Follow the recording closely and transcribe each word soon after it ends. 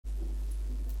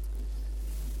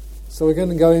So we're going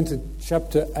to go into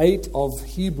chapter 8 of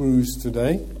Hebrews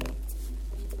today.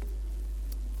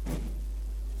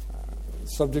 The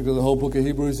subject of the whole book of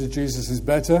Hebrews is Jesus is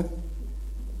better.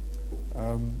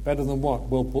 Better than what?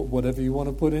 Well, put whatever you want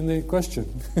to put in the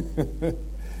question.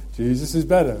 Jesus is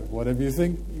better. Whatever you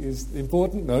think is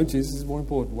important, no, Jesus is more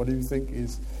important. Whatever you think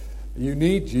is you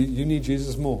need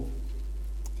Jesus more.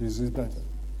 Jesus is better.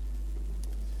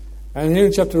 And here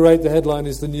in chapter 8, the headline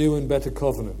is the new and better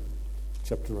covenant.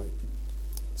 Chapter 8.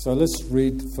 So let's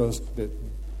read the first bit.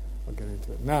 I'll get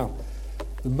into it. Now,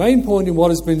 the main point in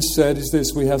what has been said is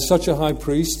this. We have such a high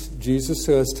priest, Jesus,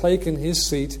 who has taken his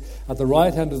seat at the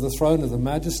right hand of the throne of the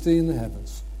majesty in the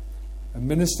heavens, a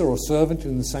minister or servant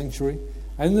in the sanctuary,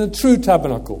 and in the true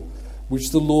tabernacle,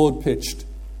 which the Lord pitched,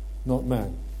 not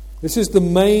man. This is the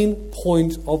main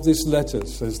point of this letter,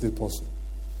 says the apostle.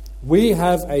 We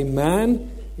have a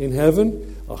man in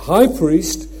heaven, a high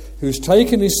priest, who's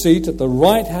taken his seat at the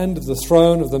right hand of the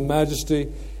throne of the majesty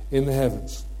in the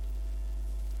heavens.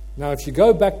 Now, if you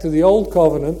go back to the old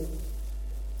covenant,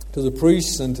 to the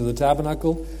priests and to the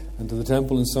tabernacle and to the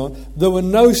temple and so on, there were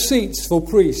no seats for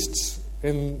priests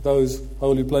in those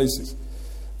holy places.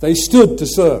 They stood to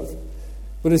serve.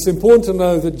 But it's important to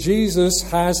know that Jesus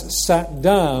has sat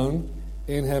down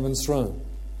in heaven's throne.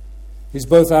 He's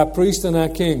both our priest and our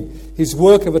king. His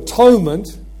work of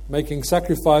atonement, making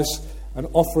sacrifice and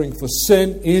offering for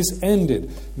sin, is ended.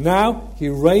 Now he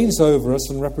reigns over us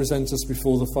and represents us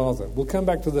before the Father. We'll come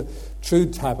back to the true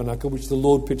tabernacle, which the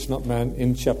Lord pitched, not man,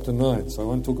 in chapter 9. So I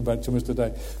won't talk about it too much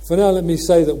today. For now, let me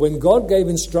say that when God gave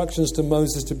instructions to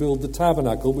Moses to build the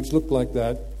tabernacle, which looked like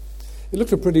that, it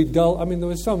looked a pretty dull. I mean, there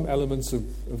were some elements of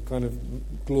kind of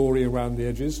glory around the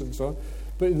edges and so on.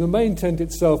 But the main tent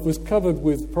itself was covered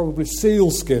with probably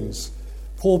seal skins,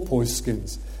 porpoise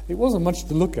skins. It wasn't much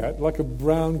to look at, like a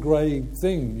brown-grey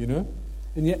thing, you know.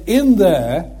 And yet in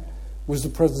there was the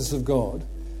presence of God.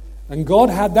 And God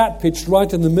had that pitched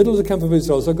right in the middle of the camp of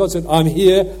Israel. So God said, I'm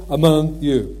here among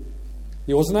you.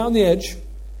 He wasn't out on the edge.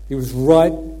 He was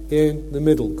right in the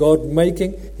middle. God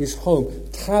making his home,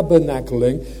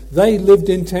 tabernacling. They lived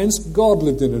in tents. God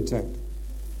lived in a tent.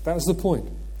 That was the point.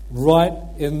 Right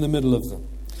in the middle of them.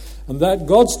 And that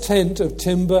God's tent of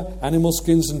timber, animal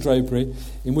skins and drapery,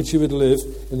 in which he would live,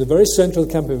 in the very center of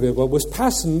the camp of Israel, was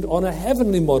patterned on a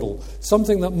heavenly model,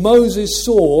 something that Moses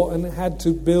saw and had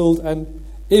to build an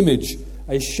image,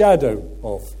 a shadow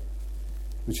of,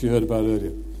 which you heard about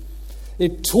earlier.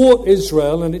 It taught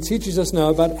Israel, and it teaches us now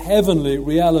about heavenly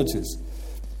realities.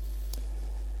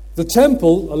 The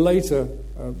temple, a later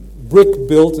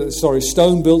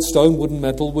stone built, stone, wooden,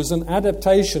 metal, was an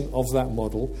adaptation of that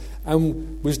model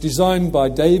and was designed by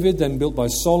David, then built by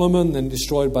Solomon, then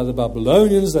destroyed by the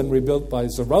Babylonians, then rebuilt by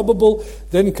Zerubbabel,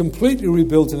 then completely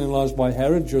rebuilt and enlarged by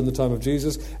Herod during the time of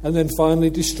Jesus, and then finally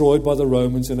destroyed by the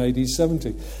Romans in AD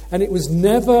 70. And it was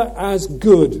never as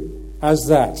good as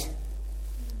that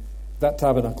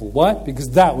tabernacle. Why?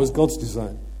 Because that was God's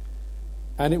design.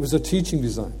 And it was a teaching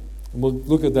design. And we'll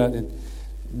look at that in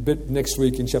a bit next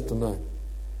week in chapter 9.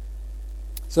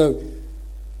 So,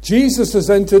 Jesus has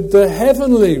entered the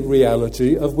heavenly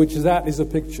reality of which that is a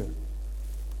picture.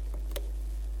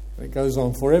 It goes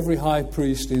on, for every high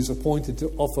priest is appointed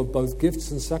to offer both gifts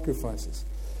and sacrifices.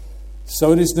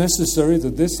 So it is necessary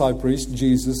that this high priest,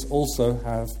 Jesus, also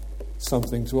have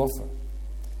something to offer.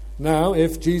 Now,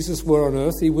 if Jesus were on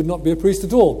earth, he would not be a priest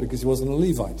at all because he wasn't a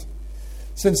Levite.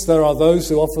 Since there are those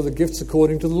who offer the gifts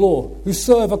according to the law, who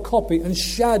serve a copy and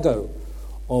shadow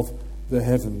of the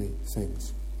heavenly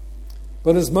things.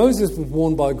 But as Moses was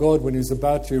warned by God when he was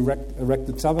about to erect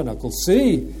the tabernacle,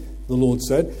 see, the Lord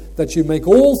said, that you make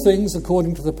all things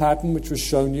according to the pattern which was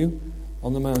shown you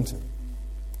on the mountain.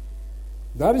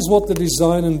 That is what the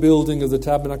design and building of the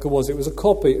tabernacle was. It was a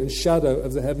copy and shadow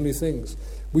of the heavenly things.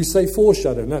 We say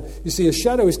foreshadow. Now, you see, a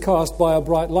shadow is cast by a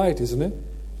bright light, isn't it?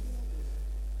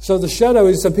 So the shadow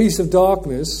is a piece of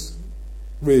darkness,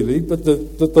 really, but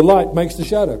the light makes the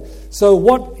shadow. So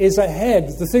what is ahead,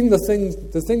 the thing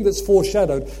that's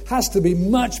foreshadowed, has to be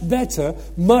much better,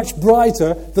 much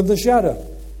brighter than the shadow.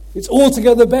 It's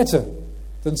altogether better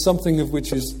than something of which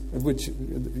the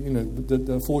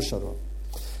foreshadow.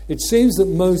 It seems that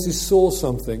Moses saw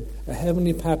something, a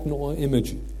heavenly pattern or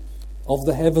image of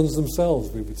the heavens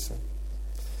themselves, we would say,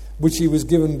 which he was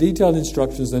given detailed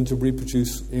instructions then to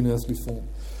reproduce in earthly form.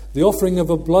 The offering of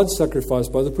a blood sacrifice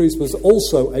by the priest was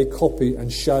also a copy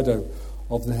and shadow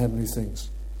of the heavenly things.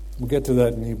 We'll get to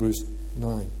that in Hebrews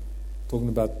 9, talking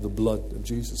about the blood of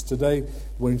Jesus. Today,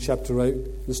 we're in chapter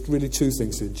 8. There's really two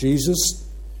things here. Jesus,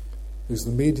 who's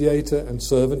the mediator and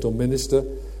servant or minister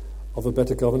of a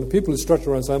better covenant. People who strut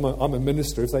around saying, I'm a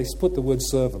minister, if they put the word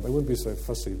servant, they wouldn't be so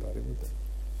fussy about it, would they?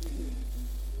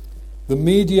 The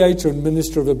mediator and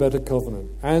minister of a better covenant,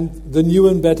 and the new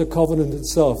and better covenant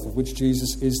itself, of which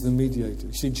Jesus is the mediator.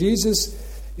 You see, Jesus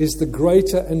is the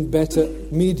greater and better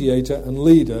mediator and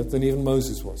leader than even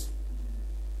Moses was.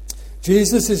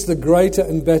 Jesus is the greater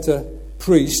and better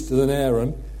priest than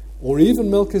Aaron, or even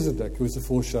Melchizedek, who is the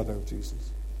foreshadow of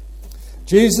Jesus.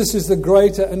 Jesus is the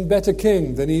greater and better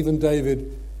king than even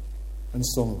David and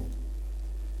Solomon.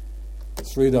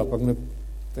 Let's read up. I'm going to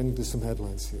then do some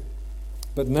headlines here.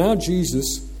 But now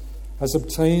Jesus has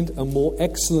obtained a more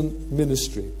excellent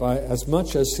ministry, by as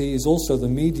much as he is also the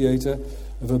mediator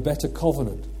of a better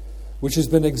covenant, which has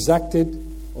been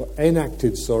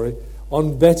enacted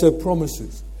on better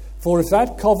promises. For if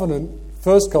that covenant,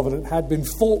 first covenant, had been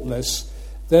faultless,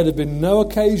 there'd have been no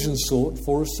occasion sought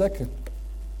for a second.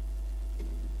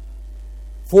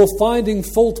 For finding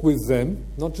fault with them,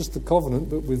 not just the covenant,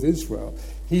 but with Israel,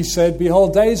 he said,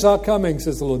 behold, days are coming,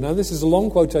 says the Lord. Now, this is a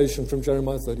long quotation from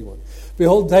Jeremiah 31.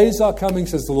 Behold, days are coming,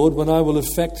 says the Lord, when I will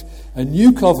effect a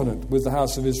new covenant with the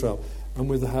house of Israel and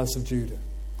with the house of Judah.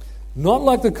 Not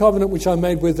like the covenant which I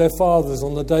made with their fathers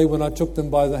on the day when I took them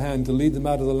by the hand to lead them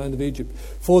out of the land of Egypt.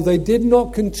 For they did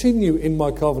not continue in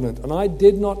my covenant, and I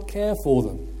did not care for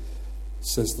them,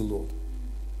 says the Lord.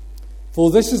 For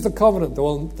this is the covenant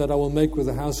that I will make with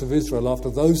the house of Israel after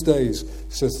those days,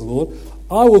 says the Lord.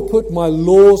 I will put my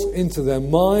laws into their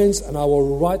minds, and I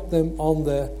will write them on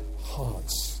their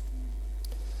hearts.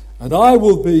 And I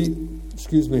will be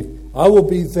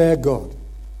their God,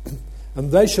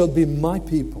 and they shall be my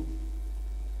people.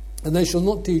 And they shall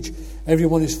not teach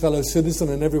everyone his fellow citizen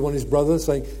and everyone his brother,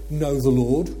 saying, know the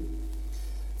Lord.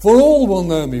 For all will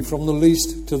know me, from the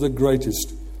least to the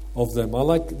greatest of them. I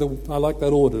like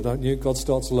that order, don't you? God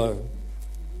starts low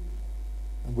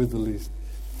and with the least.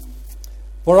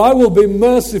 For I will be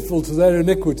merciful to their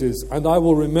iniquities, and I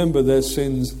will remember their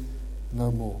sins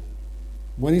no more.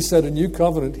 When he said a new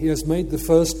covenant, he has made the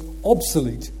first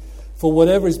obsolete. For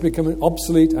whatever is becoming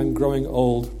obsolete and growing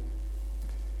old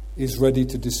is ready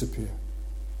to disappear.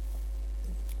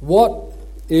 What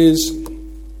is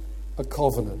a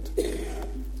covenant?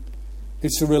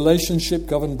 It's a relationship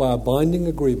governed by a binding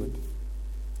agreement.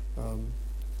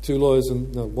 Two lawyers,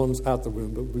 one's out the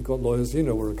room, but we've got lawyers. You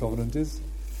know where a covenant is.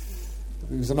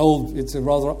 It's a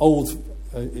rather old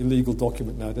illegal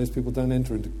document nowadays. People don't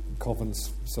enter into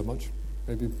covenants so much.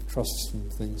 Maybe trusts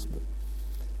and things. But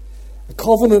a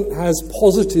covenant has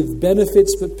positive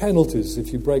benefits, but penalties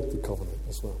if you break the covenant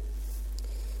as well.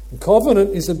 And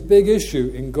covenant is a big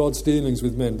issue in God's dealings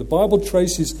with men. The Bible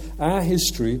traces our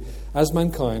history as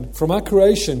mankind from our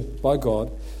creation by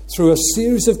God through a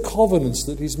series of covenants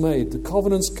that he's made. The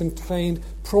covenants contained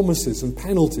promises and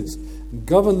penalties and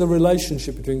govern the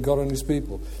relationship between God and his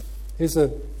people. Here's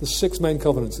the 6 main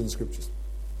covenants in the Scriptures.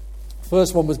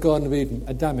 First one was Garden of Eden,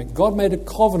 Adamic. God made a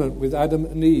covenant with Adam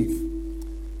and Eve,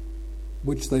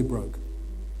 which they broke.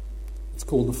 It's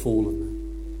called the fallen man.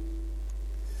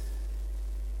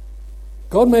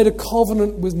 God made a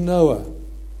covenant with Noah.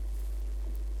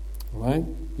 Right?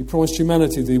 He promised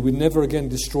humanity that he would never again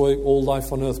destroy all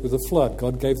life on earth with a flood.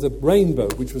 God gave the rainbow,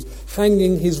 which was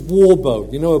hanging his war bow.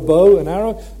 You know a bow, an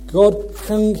arrow? God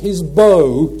hung his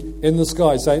bow in the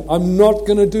sky, saying, I'm not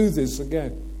going to do this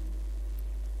again.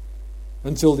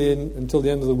 Until the end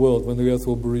of the world, when the earth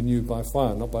will be renewed by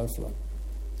fire, not by a flood.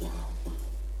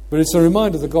 But it's a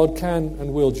reminder that God can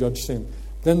and will judge sin.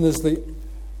 Then there's the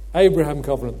Abraham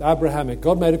covenant, Abrahamic.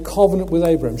 God made a covenant with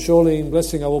Abraham. Surely in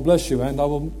blessing I will bless you, and I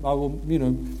will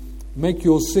make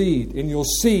your seed. In your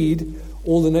seed,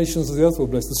 all the nations of the earth will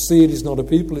bless. The seed is not a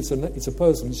people; it's a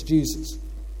person. It's Jesus.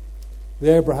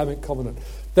 The Abrahamic covenant.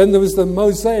 Then there was the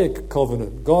Mosaic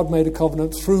covenant. God made a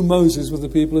covenant through Moses with the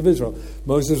people of Israel.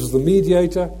 Moses was the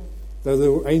mediator, though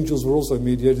the angels were also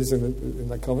mediators in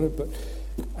that covenant.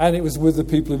 And it was with the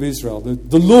people of Israel.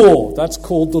 The law, that's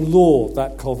called the law,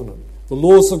 that covenant. The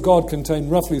laws of God contain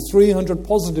roughly 300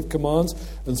 positive commands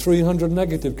and 300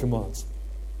 negative commands.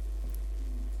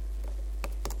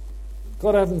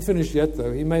 God hadn't finished yet,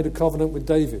 though. He made a covenant with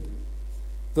David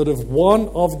that if one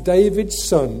of David's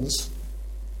sons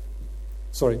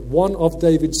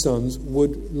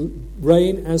would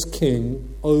reign as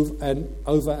king over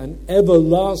an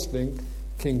everlasting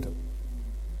kingdom.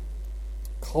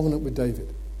 Covenant with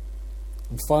David.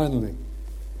 And finally,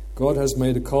 God has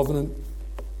made a covenant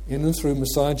in and through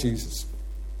Messiah Jesus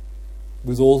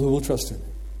with all who will trust in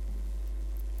him.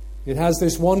 It has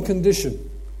this one condition: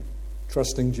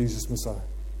 trusting Jesus Messiah.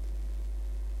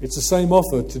 It's the same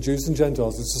offer to Jews and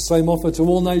Gentiles. It's the same offer to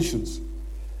all nations.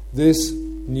 This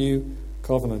new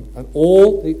covenant. And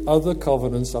all the other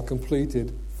covenants are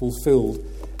completed, fulfilled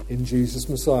in Jesus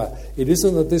Messiah. It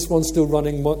isn't that this one's still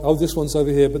running, this one's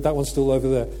over here, but that one's still over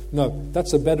there. No,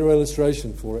 that's a better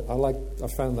illustration for it. I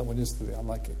found that one yesterday. I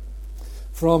like it.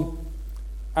 From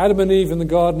Adam and Eve in the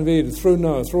Garden of Eden, through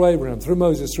Noah, through Abraham, through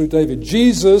Moses, through David,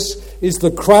 Jesus is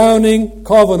the crowning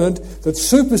covenant that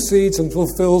supersedes and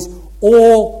fulfills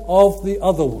all of the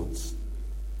other ones.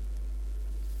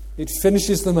 It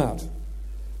finishes them out.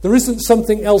 There isn't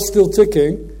something else still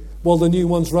ticking while the new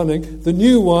one's running. The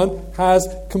new one has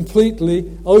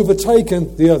completely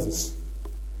overtaken the others.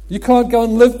 You can't go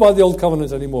and live by the old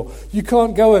covenant anymore. You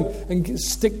can't go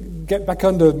and get back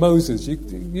under Moses.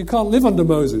 You can't live under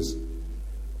Moses.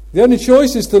 The only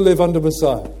choice is to live under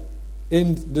Messiah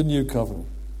in the new covenant.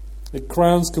 It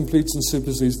crowns, completes, and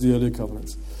supersedes the earlier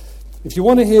covenants. If you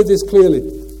want to hear this clearly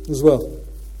as well,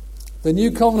 the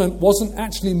new covenant wasn't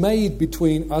actually made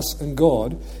between us and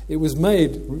God. It was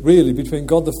made, really, between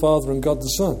God the Father and God the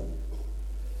Son.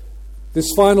 This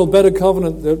final, better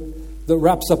covenant that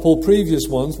wraps up all previous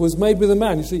ones was made with a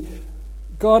man. You see,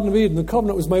 Garden of Eden, the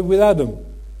covenant was made with Adam,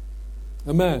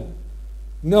 a man.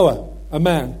 Noah, a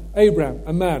man. Abraham,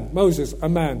 a man. Moses, a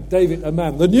man. David, a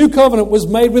man. The new covenant was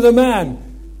made with a man.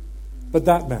 But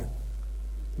that man,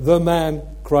 the man,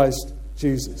 Christ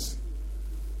Jesus.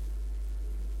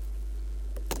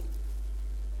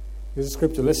 Here's a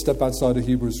scripture. Let's step outside of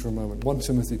Hebrews for a moment. 1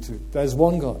 Timothy 2. There's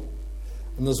one God.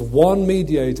 And there's one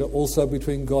mediator also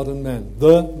between God and man.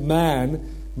 The man,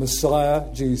 Messiah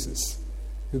Jesus,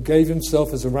 who gave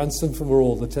himself as a ransom for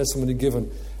all, the testimony given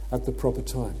at the proper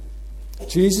time.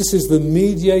 Jesus is the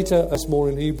mediator. That's more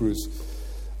in Hebrews.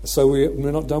 So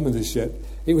we're not done with this yet.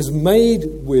 It was made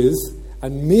with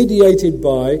and mediated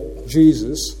by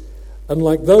Jesus. And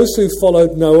like those who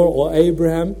followed Noah or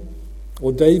Abraham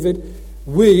or David,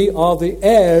 we are the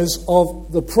heirs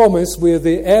of the promise. We are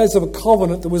the heirs of a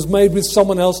covenant that was made with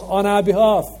someone else on our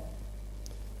behalf.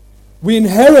 We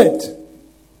inherit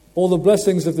all the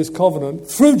blessings of this covenant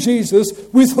through Jesus,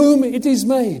 with whom it is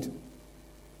made.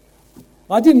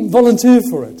 I didn't volunteer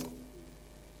for it.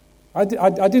 I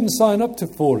didn't sign up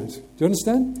for it. Do you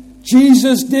understand?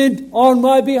 Jesus did on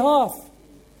my behalf.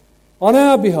 On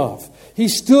our behalf. He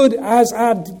stood as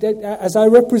our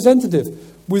representative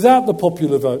without the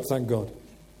popular vote, thank God.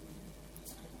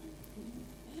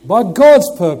 By God's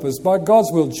purpose, by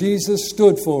God's will, Jesus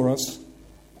stood for us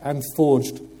and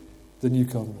forged the new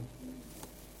covenant.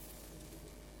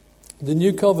 The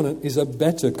new covenant is a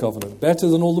better covenant, better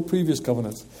than all the previous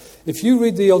covenants. If you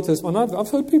read the Old Testament, and I've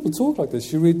heard people talk like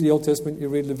this, you read the Old Testament, you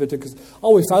read Leviticus,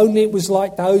 if only it was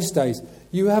like those days.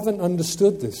 You haven't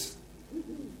understood this.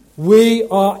 We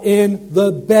are in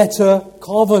the better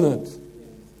covenant.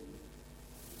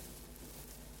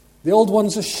 The old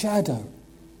one's a shadow.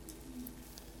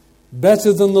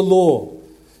 Better than the law.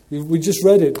 We just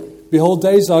read it. Behold,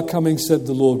 days are coming, said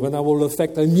the Lord, when I will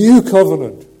effect a new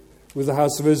covenant with the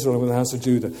house of Israel and with the house of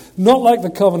Judah. Not like the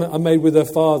covenant I made with their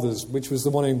fathers, which was the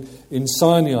one in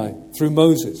Sinai through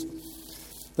Moses.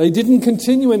 They didn't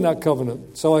continue in that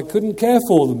covenant, so I couldn't care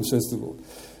for them, says the Lord.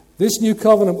 This new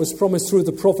covenant was promised through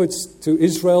the prophets to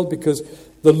Israel because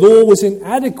the law was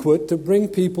inadequate to bring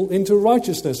people into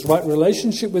righteousness, right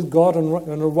relationship with God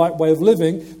and a right way of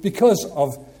living because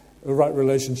of a right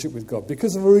relationship with God,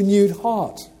 because of a renewed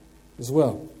heart as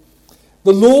well.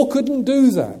 The law couldn't do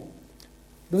that.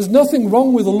 There was nothing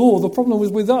wrong with the law. The problem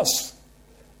was with us.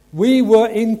 We were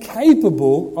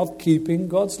incapable of keeping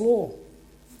God's law.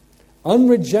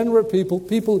 Unregenerate people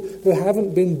who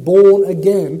haven't been born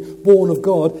again, born of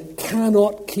God,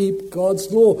 cannot keep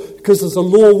God's law because there's a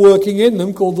law working in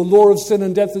them called the law of sin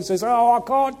and death that says, I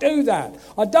can't do that.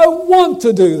 I don't want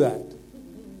to do that.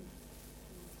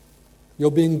 You're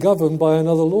being governed by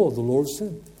another law, the law of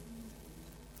sin.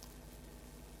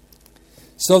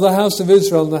 So the house of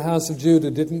Israel and the house of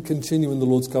Judah didn't continue in the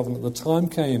Lord's covenant. The time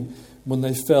came when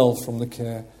they fell from the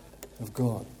care of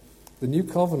God. The new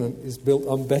covenant is built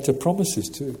on better promises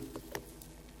too.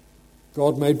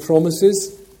 God made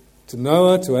promises to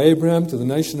Noah, to Abraham, to the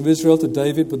nation of Israel, to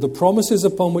David, but the promises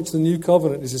upon which the new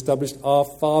covenant is established are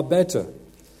far better.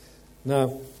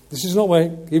 Now, this is not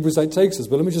where Hebrews 8 takes us,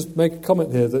 but let me just make a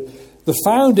comment here that the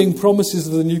founding promises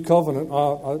of the new covenant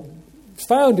are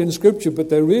found in Scripture, but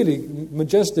they're really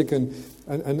majestic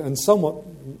and somewhat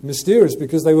mysterious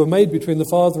because they were made between the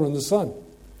Father and the Son.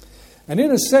 And in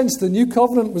a sense, the new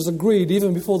covenant was agreed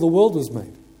even before the world was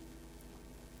made.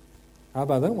 How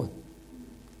about that one?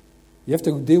 You have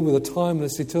to deal with a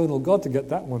timeless, eternal God to get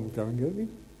that one going, don't you?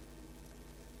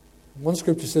 One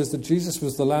scripture says that Jesus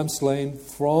was the lamb slain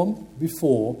from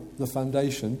before the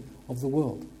foundation of the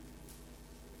world.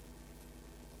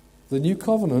 The new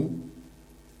covenant,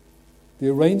 the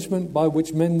arrangement by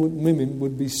which men and women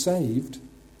would be saved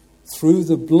through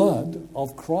the blood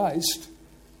of Christ,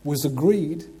 was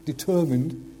agreed,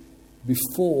 determined,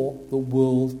 before the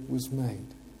world was made.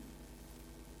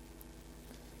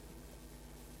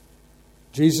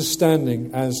 Jesus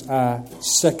standing as our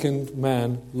second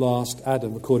man, last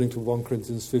Adam, according to 1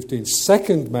 Corinthians 15.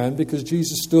 Second man, because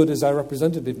Jesus stood as our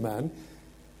representative man,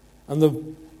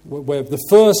 and where the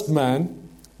first man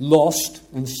lost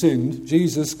and sinned,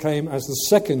 Jesus came as the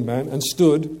second man and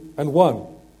stood and won.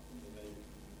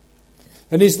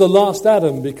 And he's the last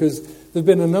Adam because there have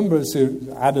been a number of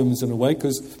Adams in a way,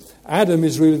 because Adam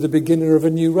is really the beginner of a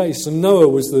new race, and Noah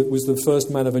was the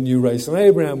first man of a new race, and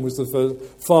Abraham was the first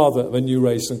father of a new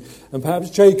race, and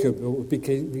perhaps Jacob,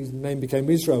 his name became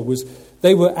Israel,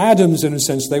 they were Adams in a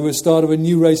sense. They were the start of a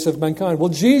new race of mankind. Well,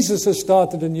 Jesus has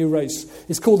started a new race.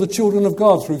 It's called the children of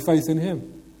God through faith in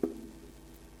him.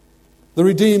 The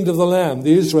redeemed of the Lamb,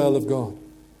 the Israel of God.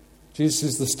 Jesus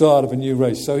is the start of a new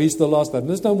race. So he's the last Adam.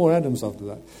 There's no more Adams after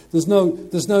that. There's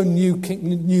no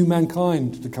new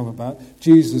mankind to come about.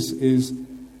 Jesus is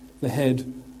the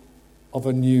head of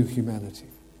a new humanity.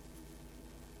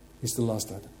 He's the last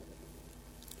Adam.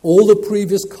 All the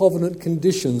previous covenant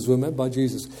conditions were met by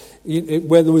Jesus.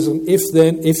 Where there was an if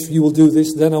then, if you will do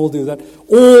this, then I will do that.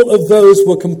 All of those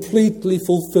were completely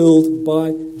fulfilled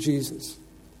by Jesus.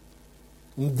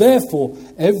 And therefore,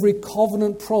 every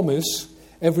covenant promise,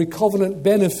 every covenant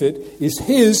benefit is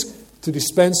his to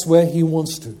dispense where he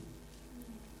wants to.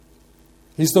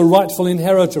 He's the rightful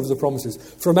inheritor of the promises.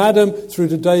 From Adam through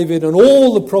to David, and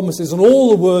all the promises and all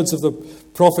the words of the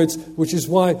prophets, which is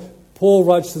why Paul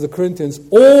writes to the Corinthians,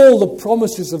 all the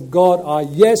promises of God are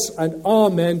yes and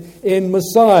amen in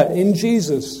Messiah, in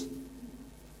Jesus.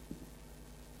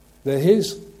 They're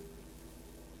his.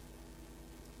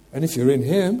 And if you're in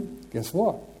him, guess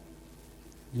what?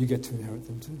 You get to inherit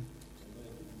them too.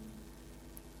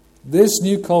 This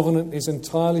new covenant is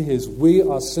entirely his. We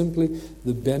are simply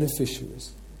the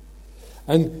beneficiaries.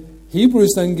 And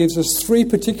Hebrews then gives us three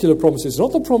particular promises.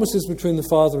 Not the promises between the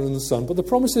Father and the Son, but the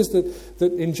promises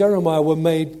that in Jeremiah were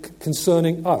made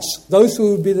concerning us. Those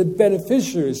who would be the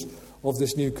beneficiaries of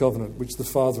this new covenant, which the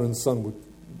Father and Son would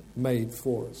made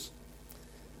for us.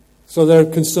 So they're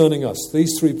concerning us.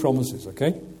 These three promises,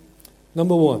 okay?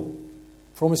 Number one.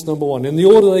 Promise number one. In the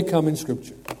order they come in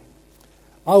Scripture.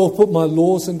 I will put my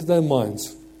laws into their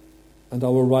minds, and I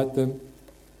will write them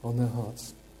on their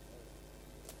hearts.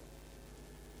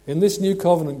 In this new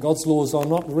covenant, God's laws are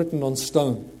not written on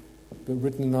stone, but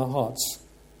written in our hearts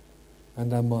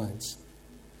and our minds.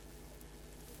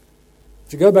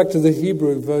 If you go back to the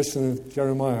Hebrew version of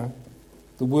Jeremiah,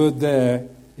 the word there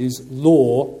is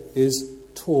law, is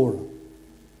Torah.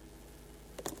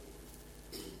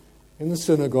 In the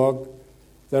synagogue,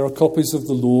 there are copies of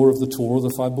the law of the Torah, the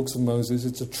 5 books of Moses.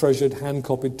 It's a treasured,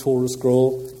 hand-copied Torah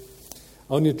scroll.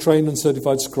 Only a trained and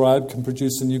certified scribe can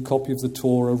produce a new copy of the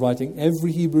Torah, writing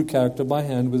every Hebrew character by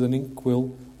hand with an ink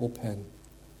quill or pen.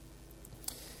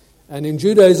 And in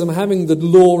Judaism, having the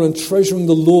law and treasuring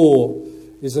the law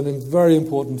is a very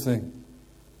important thing.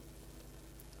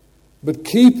 But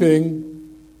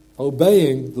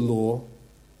obeying the law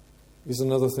is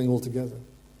another thing altogether.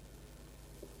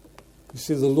 You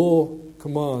see, the law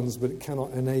commands, but it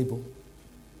cannot enable.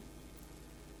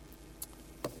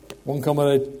 One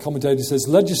commentator says,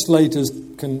 legislators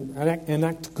can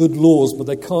enact good laws, but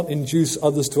they can't induce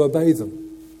others to obey them.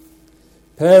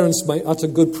 Parents may utter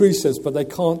good precepts, but they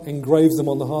can't engrave them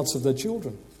on the hearts of their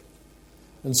children.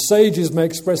 And sages may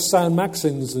express sound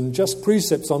maxims and just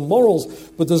precepts on morals,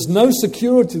 but there's no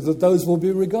security that those will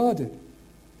be regarded.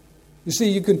 You see,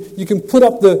 you can put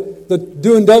up the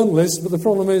do and don't list, but the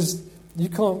problem is you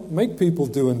can't make people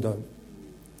do and don't.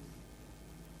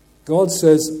 God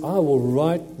says, I will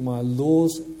write my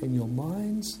laws in your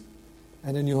minds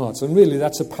and in your hearts. And really,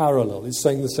 that's a parallel. It's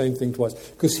saying the same thing twice.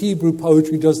 Because Hebrew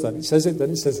poetry does that. It says it,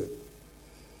 then it says it.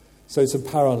 So it's a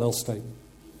parallel statement.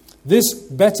 This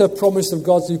better promise of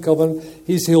God's new covenant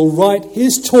is he'll write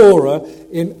his Torah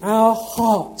in our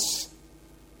hearts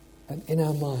and in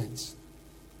our minds.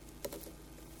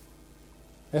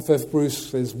 F.F. Bruce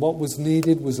says, what was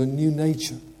needed was a new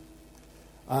nature.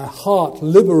 A heart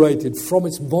liberated from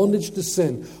its bondage to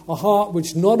sin. A heart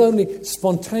which not only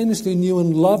spontaneously knew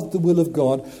and loved the will of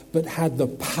God, but had the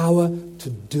power to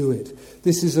do it.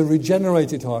 This is a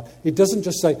regenerated heart. It doesn't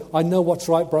just say, I know what's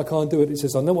right, but I can't do it. It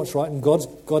says, I know what's right, and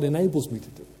God enables me to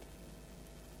do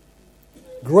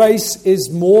it. Grace is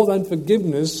more than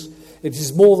forgiveness. It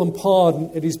is more than pardon.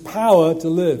 It is power to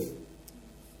live.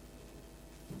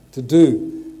 To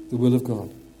do the will of God.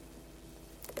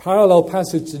 Parallel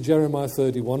passage to Jeremiah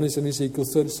 31 is in Ezekiel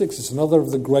 36. It's another of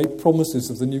the great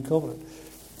promises of the new covenant.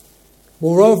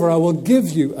 Moreover, I will give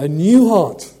you a new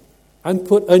heart and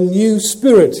put a new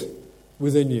spirit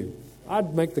within you.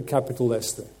 I'd make the capital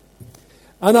S there.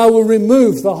 And I will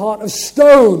remove the heart of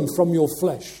stone from your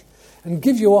flesh and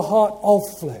give you a heart of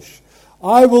flesh.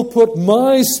 I will put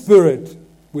my spirit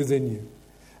within you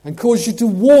and cause you to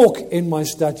walk in my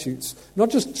statutes.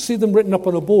 Not just see them written up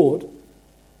on a board,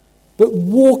 but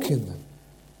walk in them.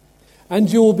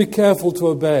 And you will be careful to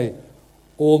obey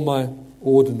all my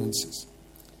ordinances.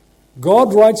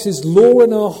 God writes his law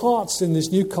in our hearts in this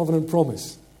new covenant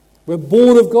promise. We're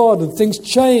born of God and things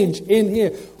change in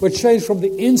here. We're changed from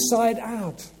the inside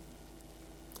out.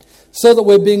 So that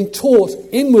we're being taught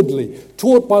inwardly,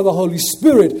 taught by the Holy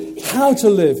Spirit, how to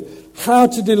live, how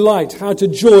to delight, how to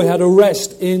joy, how to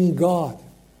rest in God.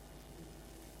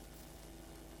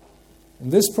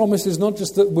 And this promise is not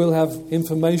just that we'll have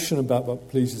information about what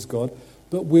pleases God,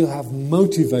 but we'll have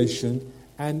motivation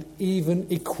and even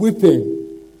equipping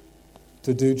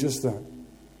to do just that.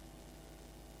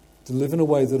 To live in a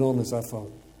way that honors our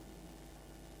Father.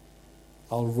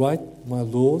 I'll write my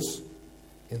laws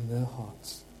in their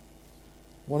hearts.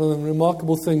 One of the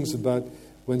remarkable things about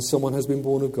when someone has been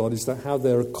born of God is that how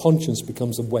their conscience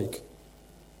becomes awake,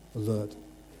 alert.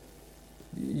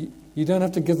 You don't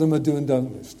have to give them a do and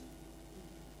don't list.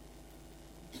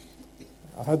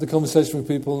 I've had the conversation with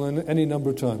people any number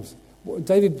of times.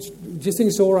 David, do you think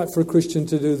it's all right for a Christian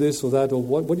to do this or that? Or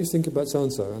what do you think about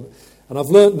so-and-so? And I've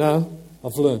learned now,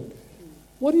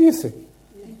 what do you think?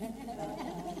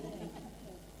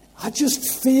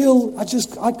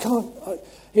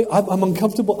 I'm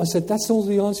uncomfortable. I said, that's all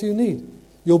the answer you need.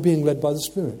 You're being led by the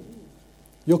Spirit.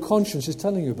 Your conscience is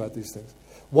telling you about these things.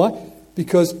 Why?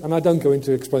 Because, and I don't go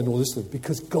into explain all this thing,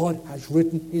 because God has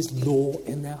written his law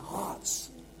in their hearts.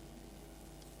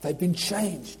 They've been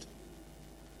changed.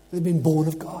 They've been born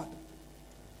of God.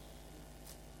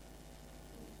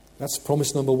 That's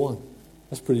promise number one.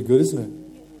 That's pretty good, isn't it?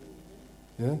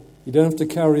 Yeah? You don't have to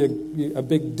carry a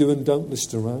big do and don't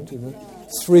list around,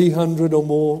 300 or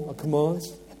more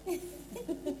commands.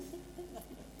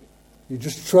 You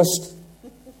just trust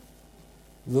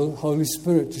the Holy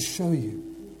Spirit to show you,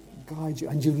 guide you,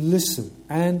 and you listen,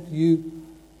 and you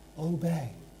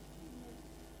obey.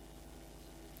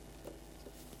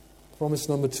 Promise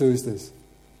number 2 is this.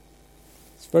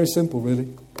 It's very simple,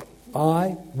 really.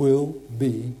 I will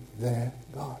be their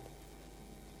God.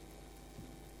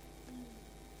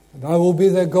 And I will be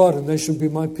their God, and they shall be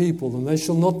my people, and they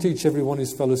shall not teach everyone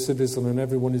his fellow citizen and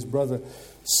everyone his brother,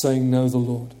 saying, know the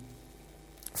Lord.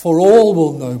 For all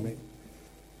will know me.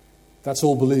 That's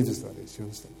all believers, that is, you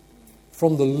understand?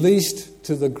 From the least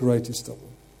to the greatest of them.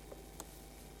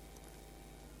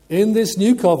 In this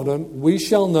new covenant, we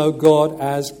shall know God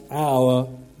as our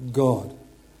God.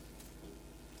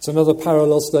 It's another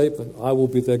parallel statement. I will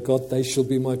be their God, they shall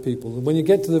be my people. And when you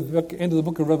get to the end of the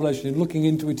book of Revelation, you're looking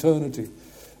into eternity.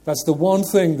 That's the one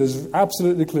thing that's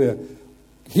absolutely clear.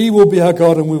 He will be our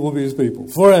God and we will be his people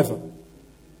forever.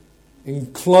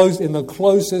 In the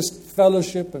closest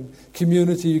fellowship and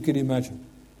community you can imagine.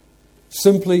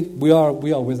 Simply, we are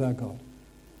with our God.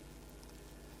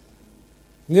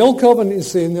 In the Old Covenant, you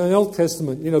see, in the Old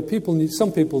Testament,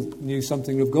 some people knew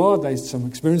something of God, they had some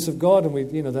experience of God,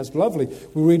 and that's lovely.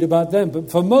 We read about them. But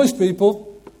for most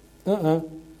people, God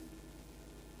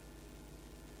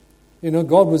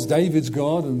was David's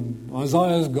God and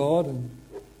Isaiah's God and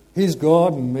his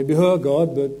God and maybe her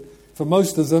God, but for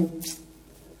most of them,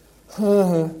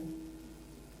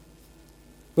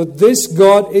 But this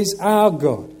God is our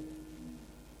God.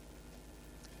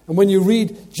 And when you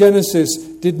read Genesis,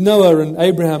 did Noah and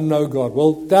Abraham know God?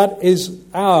 Well, that is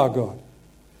our God.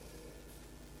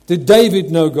 Did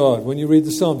David know God? When you read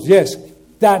the Psalms, yes,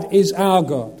 that is our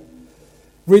God.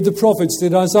 Read the prophets.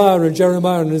 Did Isaiah and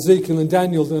Jeremiah and Ezekiel and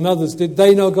Daniel and others, did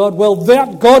they know God? Well,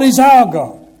 that God is our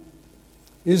God.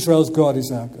 Israel's God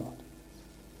is our God.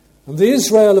 And the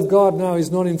Israel of God now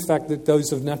is not in fact that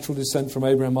those of natural descent from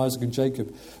Abraham, Isaac and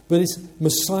Jacob, but it's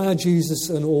Messiah Jesus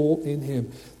and all in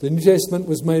him. The New Testament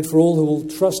was made for all who will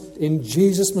trust in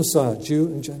Jesus Messiah, Jew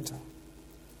and Gentile.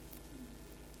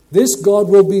 This God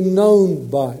will be known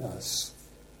by us.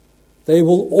 They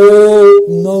will all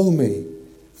know me,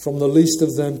 from the least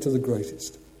of them to the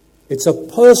greatest. It's a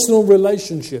personal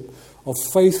relationship of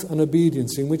faith and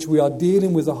obedience in which we are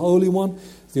dealing with the Holy One,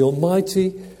 the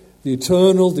Almighty, the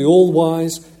Eternal, the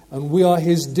All-Wise, and we are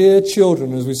his dear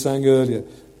children, as we sang earlier.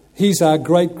 He's our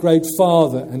great, great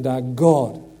Father and our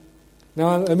God.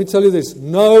 Now, let me tell you this.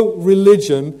 No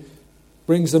religion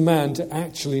brings a man to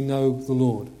actually know the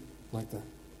Lord like that.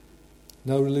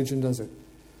 No religion does it.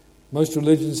 Most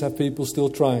religions have people still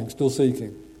trying, still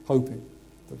seeking, hoping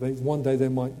that one day they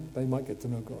might get to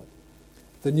know God.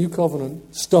 The new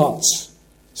covenant starts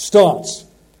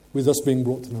with us being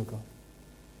brought to know God.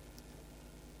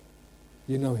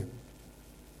 You know him.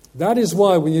 That is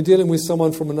why when you're dealing with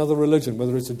someone from another religion,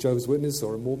 whether it's a Jehovah's Witness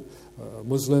or a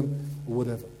Muslim or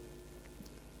whatever,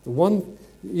 the one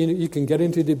you can get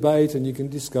into debate and you can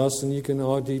discuss and you can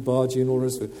argy-bargy and all the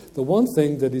rest of it. The one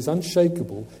thing that is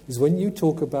unshakable is when you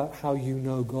talk about how you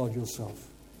know God yourself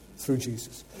through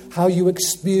Jesus, how you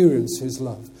experience his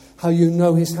love, how you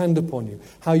know his hand upon you,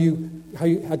 how you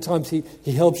at times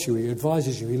he helps you, he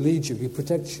advises you, he leads you, he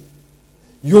protects you.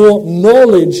 Your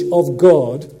knowledge of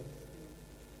God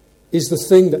is the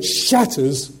thing that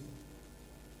shatters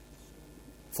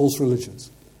false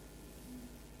religions.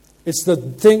 It's the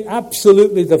thing,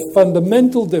 absolutely the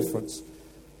fundamental difference,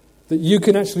 that you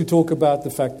can actually talk about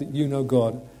the fact that you know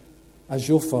God as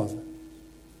your Father,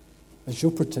 as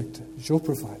your protector, as your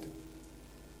provider.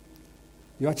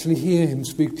 You actually hear him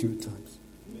speak to you at times.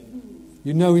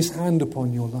 You know his hand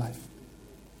upon your life.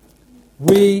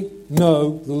 We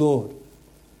know the Lord.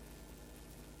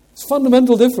 It's a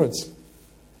fundamental difference.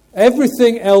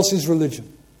 Everything else is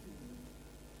religion.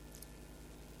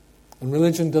 And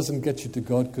religion doesn't get you to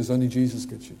God because only Jesus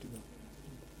gets you to God.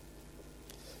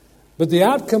 But the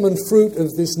outcome and fruit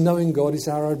of this knowing God is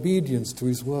our obedience to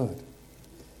his word.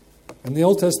 In the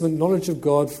Old Testament, knowledge of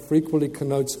God frequently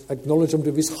connotes acknowledgement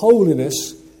of his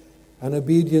holiness and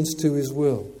obedience to his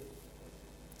will.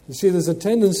 You see, there's a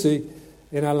tendency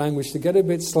in our language to get a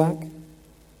bit slack.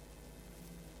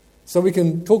 So we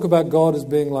can talk about God as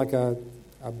being like our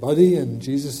buddy and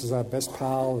Jesus is our best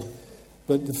pal.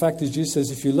 But the fact is, Jesus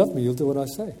says, if you love me, you'll do what I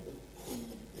say.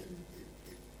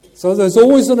 So there's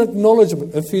always an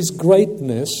acknowledgement of his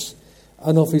greatness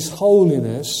and of his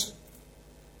holiness,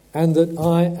 and that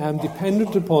I am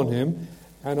dependent upon him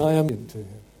and I am into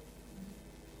him.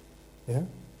 Yeah?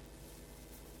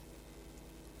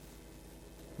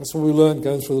 That's what we learned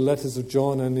going through the letters of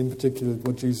John, and in particular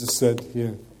what Jesus said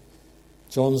here.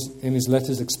 John's in his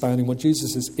letters expounding what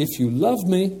Jesus says. If you love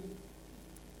me,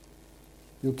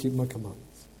 you'll keep my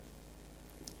commandments.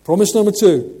 Promise number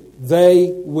 2.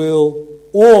 They will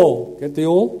all, get the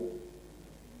all?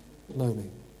 Know me.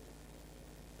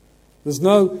 There's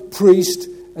no priest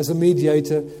as a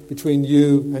mediator between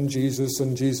you and Jesus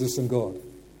and God.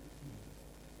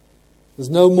 There's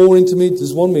no more intermediate.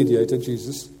 There's one mediator,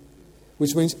 Jesus,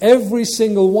 which means every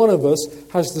single one of us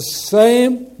has the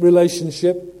same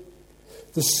relationship,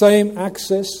 the same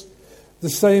access, the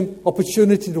same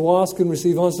opportunity to ask and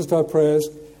receive answers to our prayers.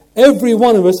 Every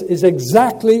one of us is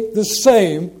exactly the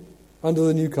same under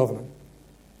the new covenant.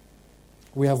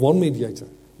 We have one mediator.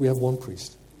 We have one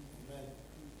priest.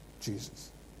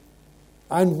 Jesus.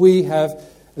 And we have,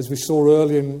 as we saw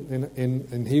earlier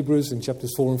in Hebrews in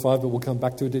chapters 4 and 5, but we'll come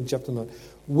back to it in chapter 9,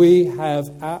 we have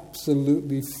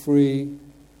absolutely free,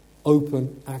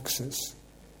 open access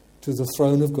to the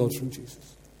throne of God through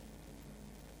Jesus.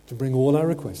 To bring all our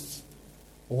requests,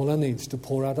 all our needs, to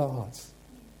pour out our hearts.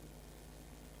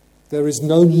 There is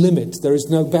no limit, there is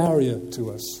no barrier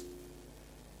to us.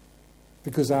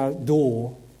 Because our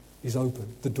door is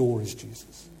open. The door is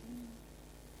Jesus.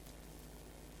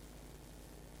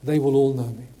 They will all know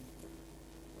me.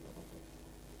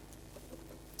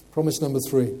 Promise number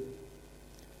 3.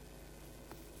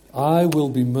 I will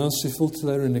be merciful to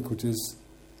their iniquities,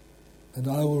 and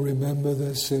I will remember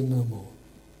their sin no more.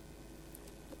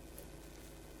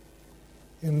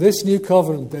 In this new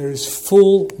covenant, there is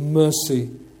full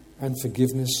mercy and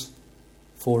forgiveness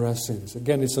for our sins.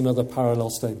 Again, it's another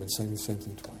parallel statement, saying the same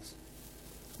thing twice.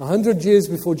 100 years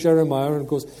before Jeremiah, and of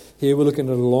course, here we're looking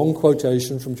at a long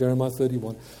quotation from Jeremiah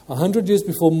 31. 100 years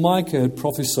before Micah had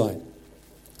prophesied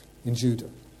in Judah.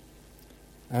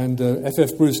 And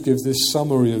F.F. Bruce gives this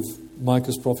summary of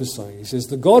Micah's prophesying. He says,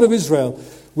 the God of Israel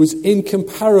was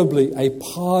incomparably a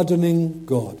pardoning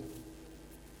God,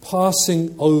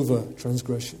 passing over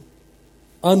transgression,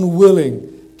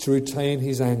 unwilling to retain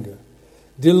his anger,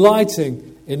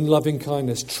 delighting in loving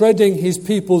kindness, treading his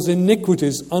people's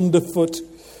iniquities underfoot,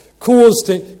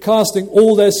 casting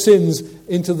all their sins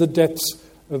into the depths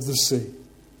of the sea.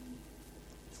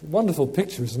 It's a wonderful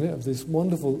picture, isn't it, of this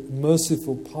wonderful,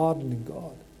 merciful, pardoning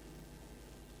God.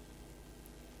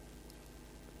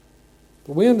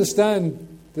 But we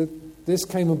understand that this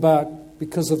came about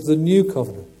because of the new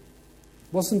covenant.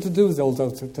 It wasn't to do with the Old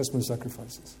Testament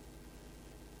sacrifices.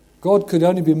 God could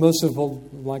only be merciful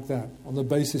like that on the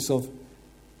basis of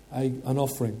an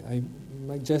offering, a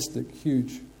majestic,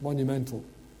 huge, monumental,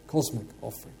 cosmic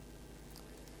offering.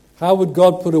 How would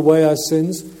God put away our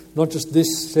sins? Not just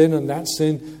this sin and that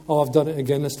sin. Oh, I've done it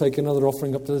again. Let's take another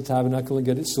offering up to the tabernacle and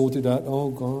get it sorted out.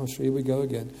 Oh gosh, here we go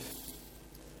again.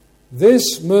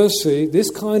 This mercy, this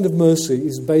kind of mercy,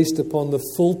 is based upon the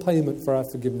full payment for our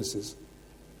forgivenesses.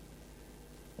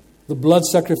 The blood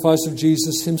sacrifice of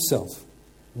Jesus himself.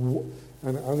 And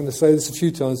I'm going to say this a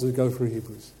few times as we go through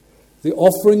Hebrews. The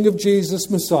offering of Jesus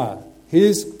Messiah,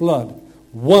 his blood,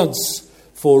 once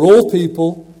for all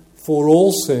people, for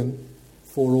all sin,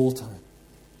 for all time.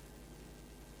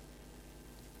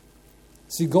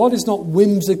 See, God is not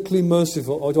whimsically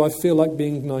merciful. Or do I feel like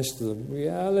being nice to them?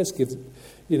 Yeah, let's give them.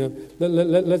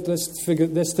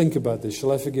 Let's think about this.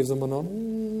 Shall I forgive them or not?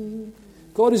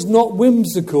 God is not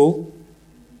whimsical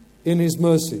in his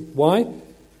mercy. Why?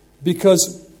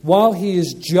 Because while he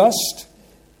is just,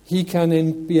 he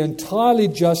can be entirely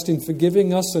just in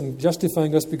forgiving us and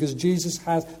justifying us because Jesus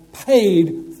has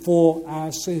paid for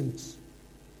our sins.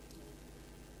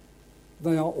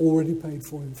 They are already paid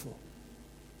for in full.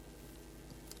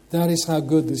 That is how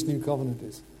good this new covenant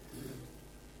is.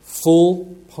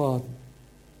 Full pardon.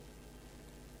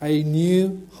 A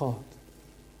new heart.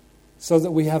 So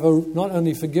that we have not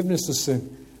only forgiveness of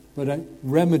sin, but a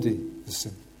remedy for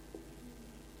sin.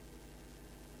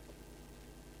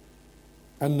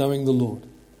 And knowing the Lord.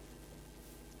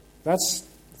 That's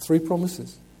 3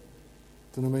 promises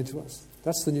that are made to us.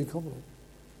 That's the new covenant.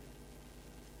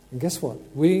 And guess what?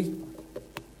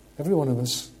 Every one of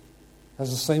us,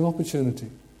 has the same opportunity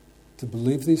to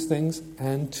believe these things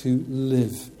and to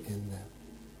live in them.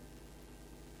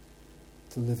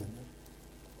 To live in them.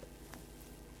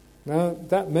 Now,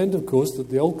 that meant, of course, that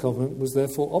the old covenant was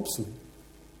therefore obsolete.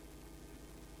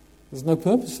 There's no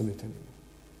purpose in it anymore.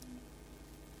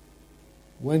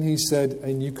 When he said a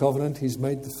new covenant, he's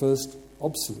made the first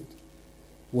obsolete.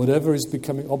 Whatever is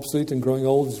becoming obsolete and growing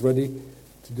old is ready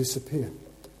to disappear.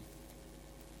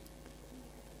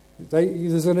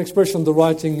 There's an expression, the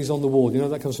writing is on the wall. You know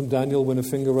that comes from Daniel when a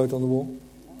finger wrote on the wall?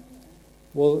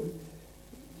 Well,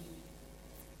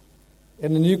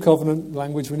 in the New Covenant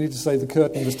language, we need to say the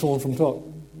curtain was torn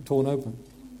open.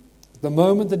 The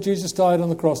moment that Jesus died on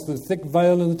the cross, the thick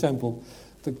veil in the temple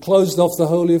that closed off the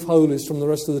Holy of Holies from the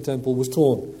rest of the temple was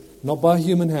torn. Not by a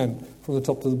human hand, from the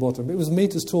top to the bottom. It was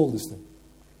meters tall, this thing.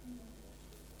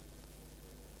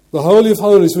 The Holy of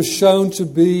Holies was shown to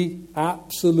be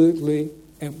absolutely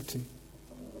empty.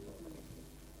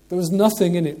 There was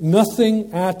nothing in it.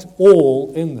 Nothing at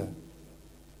all in there.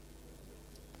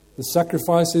 The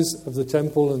sacrifices of the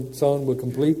temple and so on were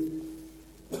complete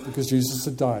because Jesus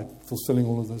had died, fulfilling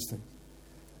all of those things.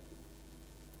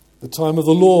 The time of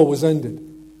the law was ended.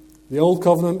 The old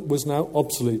covenant was now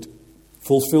obsolete,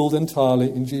 fulfilled entirely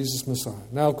in Jesus Messiah.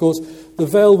 Now, of course, the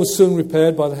veil was soon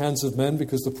repaired by the hands of men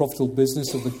because the profitable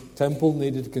business of the temple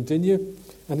needed to continue,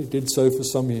 and it did so for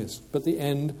some years. But the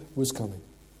end was coming.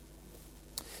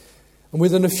 And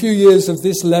within a few years of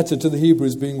this letter to the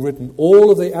Hebrews being written,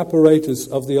 all of the apparatus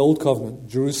of the Old Covenant,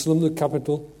 Jerusalem, the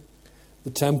capital, the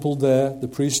temple there, the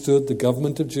priesthood, the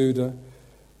government of Judah,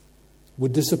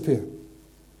 would disappear,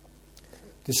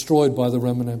 destroyed by the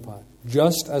Roman Empire,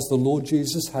 just as the Lord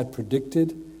Jesus had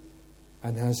predicted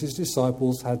and as his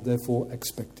disciples had therefore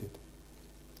expected.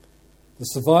 The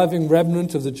surviving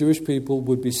remnant of the Jewish people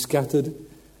would be scattered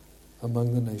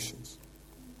among the nations.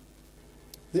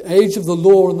 The age of the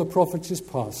law and the prophets is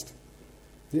past.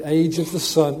 The age of the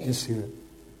Son is here,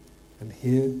 and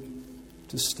here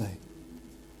to stay.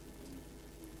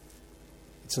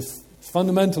 It's a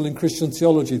fundamental in Christian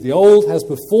theology. The old has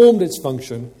performed its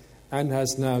function and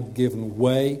has now given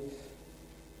way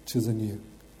to the new.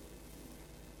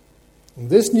 And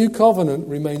this new covenant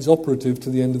remains operative to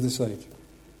the end of this age.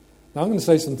 Now I'm going to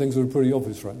say some things that are pretty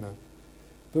obvious right now.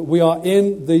 But we are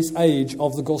in this age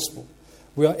of the gospel.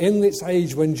 We are in this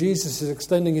age when Jesus is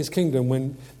extending his kingdom,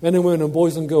 when men and women and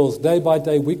boys and girls, day by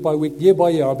day, week by week, year by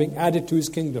year, are being added to his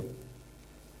kingdom.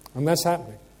 And that's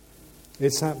happening.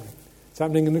 It's happening. It's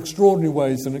happening in extraordinary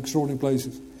ways and extraordinary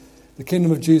places. The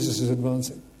kingdom of Jesus is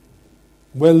advancing.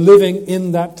 We're living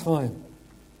in that time.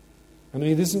 And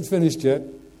it isn't finished yet.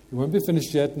 It won't be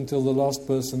finished yet until the last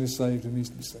person is saved who needs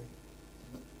to be saved.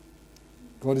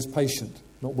 God is patient,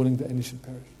 not willing that any should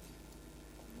perish.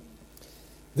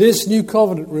 This new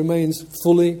covenant remains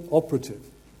fully operative.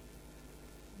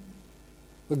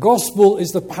 The gospel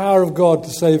is the power of God to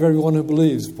save everyone who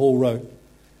believes, Paul wrote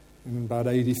in about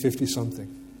AD 50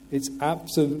 something. It's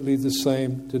absolutely the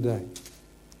same today.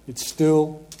 It's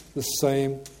still the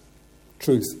same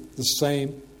truth, the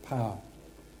same power.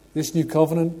 This new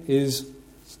covenant is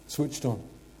switched on,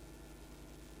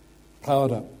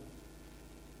 powered up,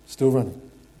 still running,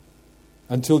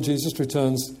 until Jesus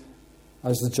returns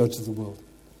as the judge of the world.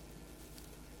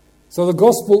 So the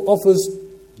gospel offers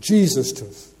Jesus to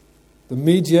us, the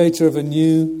mediator of a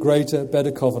new, greater,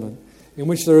 better covenant, in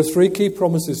which there are three key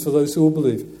promises for those who will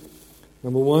believe.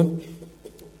 Number one,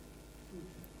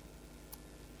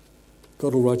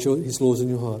 God will write His laws in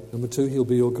your heart. Number two, He'll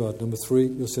be your God. Number three,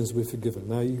 your sins will be forgiven.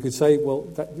 Now, you could say, well,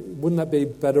 wouldn't that be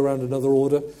better around another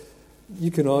order? You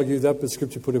can argue that, but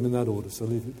Scripture put Him in that order, so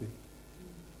leave it be.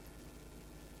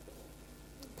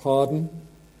 Pardon,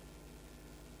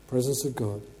 presence of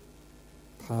God,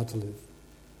 power to live.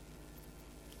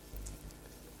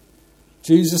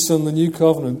 Jesus and the new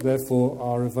covenant, therefore,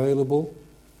 are available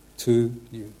to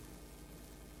you.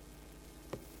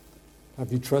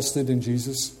 Have you trusted in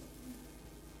Jesus?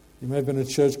 You may have been a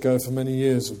churchgoer for many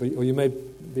years, or you may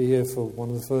be here for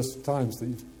one of the first times that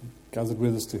you've gathered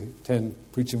with us to attend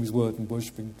preaching His word and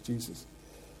worshipping Jesus.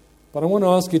 But I want to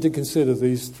ask you to consider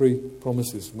these three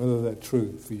promises, whether they're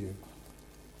true for you.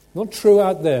 Not true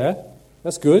out there.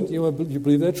 That's good. You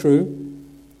believe they're true.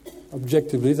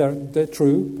 Objectively, they're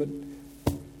true, but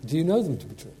do you know them to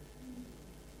be true?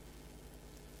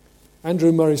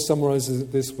 Andrew Murray summarizes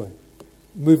it this way,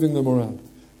 moving them around.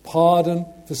 Pardon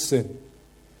for sin.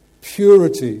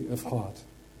 Purity of heart,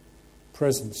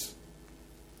 presence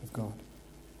of God.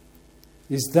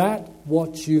 Is that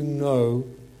what you know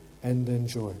and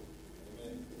enjoy?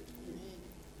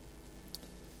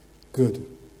 Good.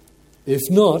 If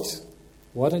not,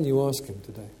 why don't you ask Him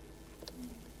today?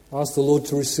 Ask the Lord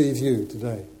to receive you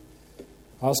today.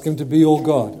 Ask Him to be your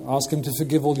God. Ask Him to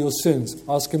forgive all your sins.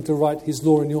 Ask Him to write His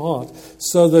law in your heart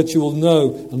so that you will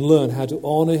know and learn how to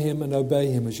honor Him and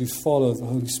obey Him as you follow the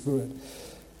Holy Spirit.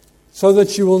 So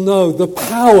that you will know the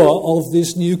power of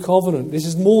this new covenant. This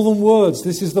is more than words.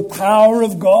 This is the power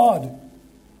of God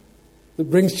that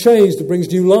brings change, that brings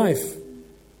new life.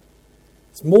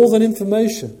 It's more than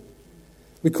information.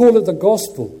 We call it the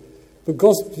gospel. The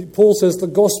gospel. Paul says the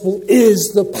gospel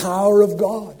is the power of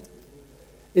God.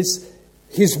 It's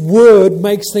His word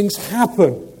makes things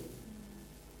happen.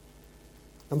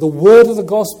 And the word of the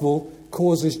gospel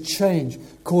causes change,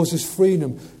 causes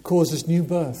freedom, causes new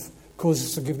birth,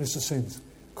 causes forgiveness of sins,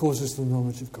 causes the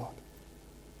knowledge of God.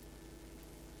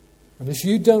 And if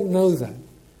you don't know that,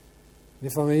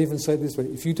 if I may even say it this way,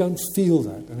 if you don't feel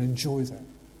that and enjoy that,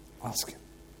 ask Him.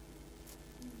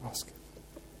 Ask Him.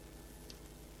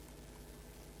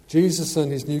 Jesus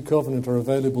and His new covenant are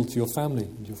available to your family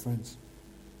and your friends.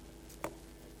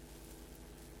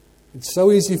 It's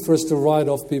so easy for us to write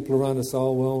off people around us.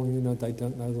 Oh, well, they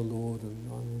don't know the Lord.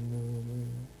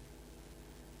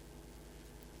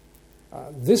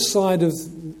 This side of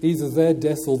either their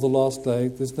death or the last day,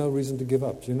 there's no reason to give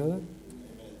up. Do you know that?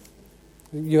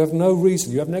 You have no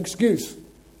reason, you have no excuse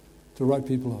to write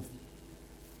people off.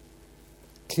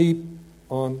 Keep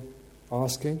on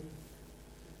asking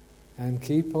and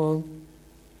keep on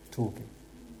talking.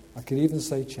 I could even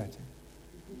say chatting.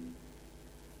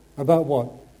 About what?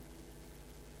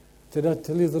 Did I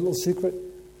tell you the little secret?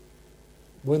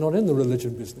 We're not in the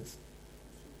religion business.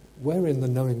 We're in the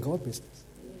knowing God business.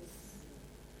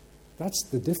 That's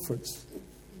the difference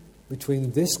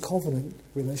between this covenant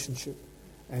relationship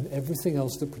and everything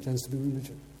else that pretends to be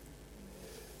religion.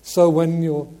 So when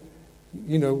you're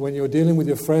dealing with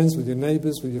your friends, with your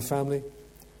neighbors, with your family,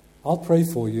 I'll pray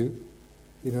for you.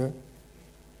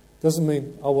 Doesn't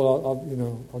mean I'll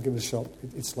give it a shot.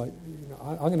 It's like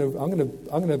I'm going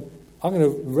to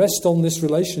rest on this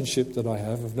relationship that I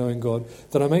have of knowing God,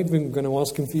 that I'm even going to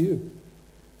ask Him for you.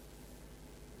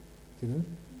 And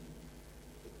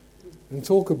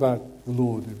talk about the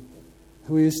Lord and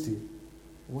who He is to you,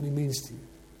 and what He means to you.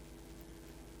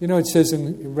 It says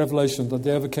in Revelation that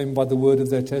they overcame by the word of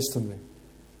their testimony.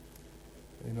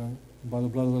 By the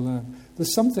blood of the Lamb.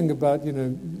 There's something about,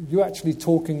 you actually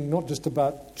talking not just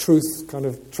about truth, kind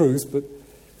of truth, but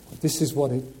this is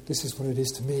what it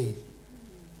is to me.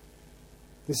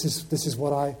 This is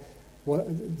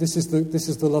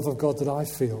the love of God that I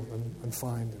feel and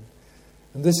find,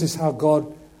 and this is how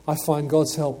I find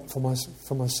God's help for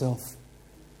myself,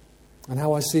 and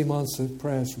how I see Him answer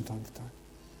prayers from time to time.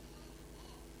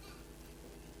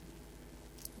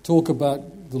 Talk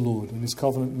about the Lord and His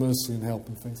covenant mercy and help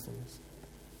and faithfulness.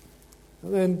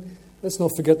 And then let's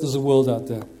not forget there's a world out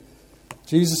there.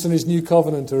 Jesus and His new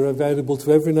covenant are available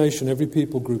to every nation, every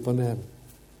people group under heaven.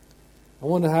 I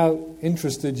wonder how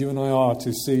interested you and I are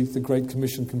to see the Great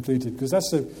Commission completed, because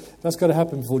that's got to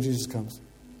happen before Jesus comes.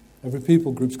 Every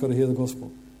people group's got to hear the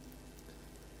gospel.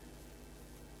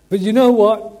 But you know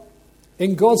what?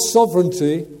 In God's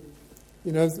sovereignty,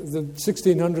 the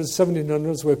 1600s,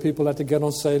 1700s, where people had to get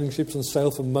on sailing ships and sail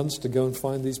for months to go and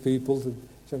find these people to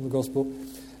share the gospel.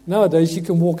 Nowadays, you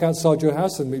can walk outside your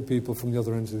house and meet people from the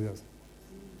other ends of the earth.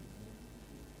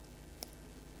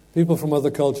 People from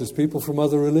other cultures, people from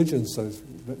other religions, so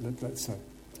let's say.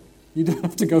 You don't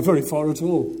have to go very far at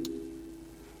all.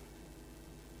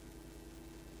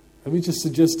 Let me just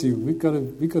suggest to you, we've got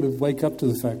to wake up to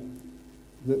the fact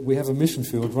that we have a mission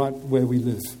field right where we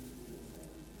live.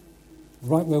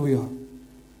 Right where we are.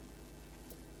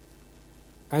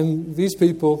 And these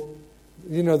people,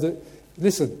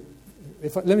 listen,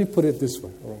 let me put it this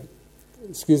way, all right?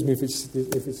 Excuse me if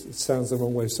it sounds the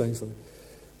wrong way of saying something.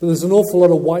 But there's an awful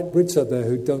lot of white Brits out there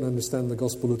who don't understand the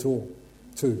gospel at all,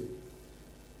 too.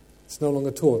 It's no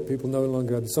longer taught. People no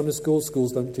longer go to Sunday school.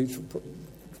 Schools don't teach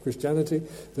Christianity.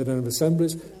 They don't have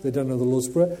assemblies. They don't know the Lord's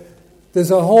Prayer.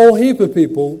 There's a whole heap of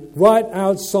people right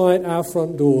outside our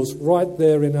front doors, right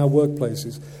there in our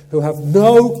workplaces, who have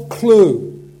no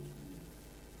clue,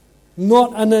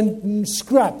 not a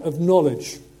scrap of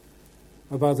knowledge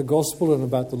about the gospel and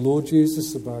about the Lord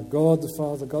Jesus, about God the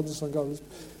Father, God the Son, God the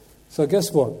Spirit. So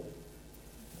guess what?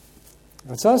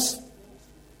 That's us.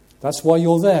 That's why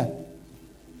you're there.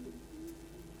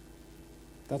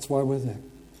 That's why we're there.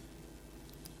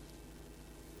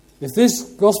 If this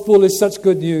gospel is such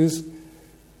good news,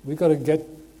 we've got to get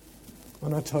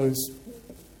on our toes,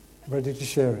 ready to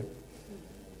share it.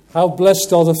 How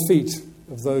blessed are the feet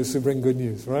of those who bring good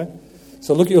news, right?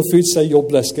 So look at your feet, say, you're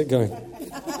blessed, get going.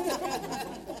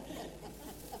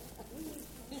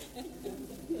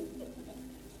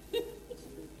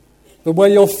 But where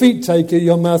your feet take you,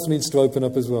 your mouth needs to open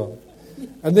up as well.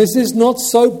 And this is not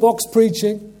soapbox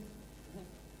preaching.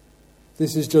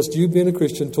 This is just you being a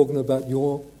Christian talking about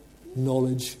your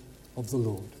knowledge of the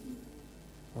Lord.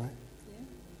 Right?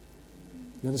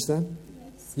 You understand?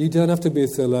 You don't have to be a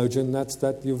theologian.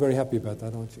 You're very happy about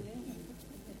that, aren't you?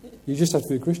 You just have to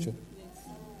be a Christian.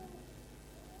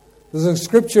 There's a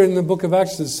scripture in the book of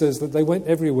Acts that says that they went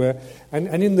everywhere. And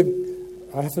in the...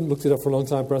 I haven't looked it up for a long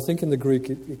time, but I think in the Greek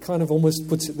it kind of almost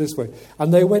puts it this way.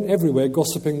 And they went everywhere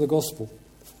gossiping the gospel.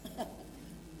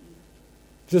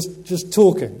 Just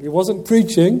talking. It wasn't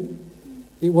preaching.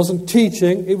 It wasn't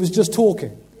teaching. It was just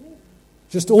talking.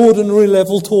 Just ordinary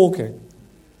level talking.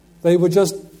 They were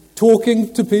just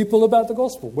talking to people about the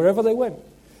gospel wherever they went.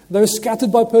 They were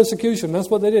scattered by persecution. That's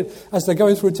what they did. As they're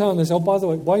going through town, they say, oh, by the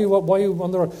way, why are you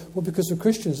on the road? Well, because the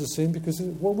Christians are seen. Because,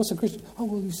 what's a Christian? Oh,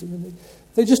 well, you see,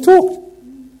 they just talked.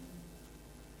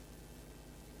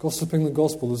 Gossiping the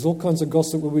gospel. There's all kinds of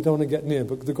gossip where we don't want to get near,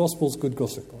 but the gospel's good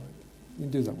gossip. All right? You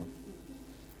can do that one.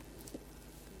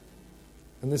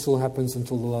 And this all happens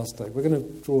until the last day. We're going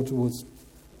to draw towards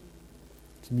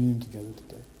communion together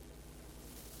today.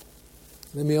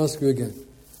 Let me ask you again.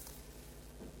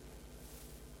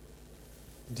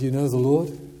 Do you know the Lord?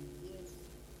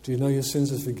 Do you know your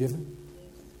sins are forgiven?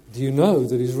 Do you know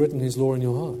that He's written His law in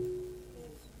your heart?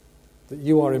 That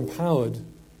you are empowered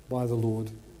by the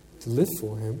Lord to live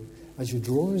for Him as you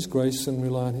draw on His grace and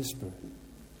rely on His Spirit?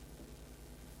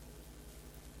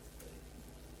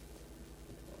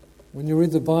 When you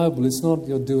read the Bible, it's not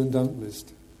your do and don't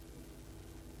list.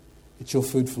 It's your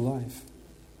food for life.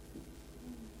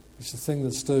 It's the thing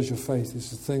that stirs your faith. It's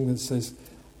the thing that says,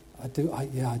 I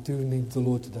do need the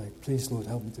Lord today. Please, Lord,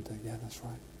 help me today. Yeah, that's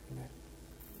right. Amen.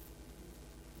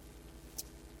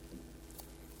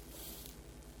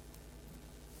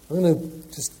 I'm going to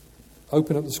just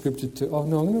open up the scripture I'm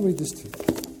going to read this to you.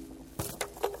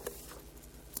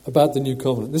 About the new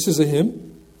covenant. This is a hymn.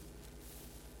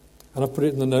 And I've put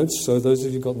it in the notes, so those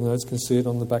of you who've got the notes can see it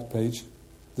on the back page.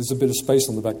 There's a bit of space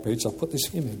on the back page, so I'll put this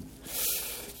hymn in.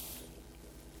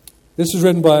 This was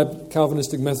written by a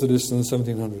Calvinistic Methodist in the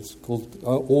 1700s called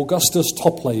Augustus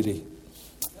Toplady.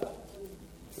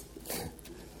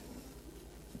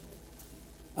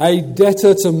 A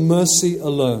debtor to mercy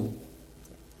alone,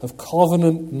 of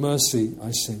covenant mercy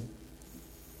I sing,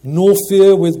 nor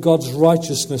fear with God's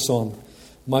righteousness on,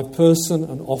 my person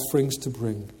and offerings to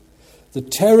bring. The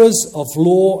terrors of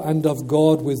law and of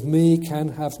God with me can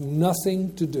have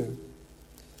nothing to do.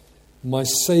 My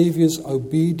Saviour's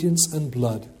obedience and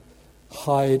blood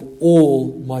hide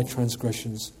all my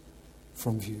transgressions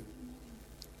from view.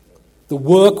 The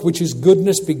work which His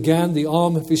goodness began, the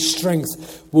arm of His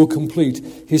strength will complete.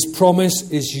 His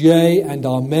promise is yea and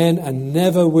amen, and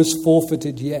never was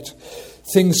forfeited yet.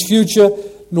 Things future,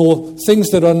 nor things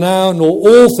that are now, nor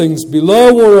all things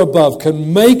below or above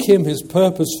can make Him His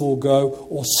purpose forego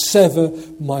or sever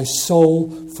my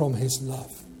soul from His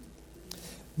love.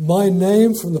 My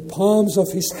name from the palms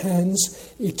of His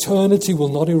hands eternity will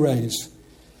not erase.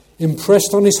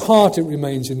 Impressed on his heart it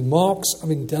remains in marks of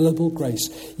indelible grace.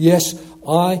 Yes,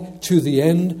 I to the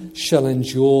end shall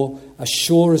endure, as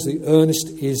sure as the earnest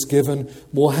is given,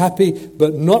 more happy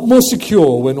but not more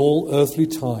secure when all earthly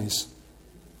ties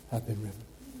have been riven.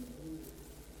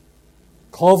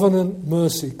 Covenant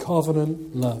mercy,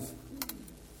 covenant love.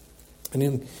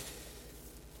 And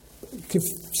if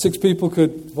 6 people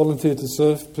could volunteer to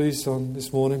serve, please, on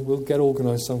this morning. We'll get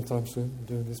organised sometime soon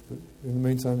doing this, but in the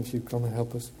meantime, if you come and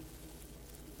help us.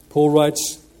 Paul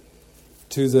writes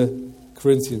to the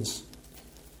Corinthians,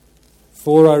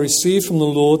 "For I received from the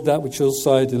Lord that which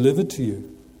also I delivered to you."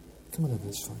 Come on over,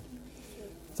 it's fine.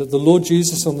 That the Lord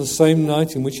Jesus, on the same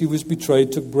night in which he was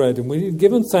betrayed, took bread. And when he had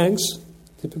given thanks,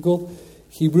 typical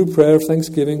Hebrew prayer of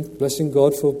thanksgiving, blessing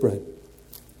God for bread,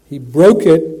 he broke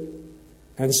it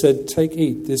and said, "Take,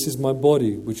 eat. This is my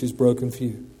body, which is broken for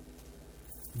you.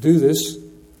 Do this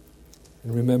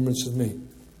in remembrance of me."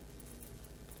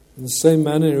 In the same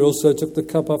manner, he also took the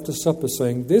cup after supper,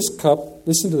 saying, "This cup,"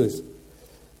 listen to this,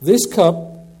 "this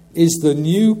cup is the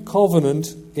new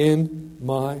covenant in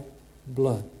my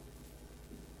blood."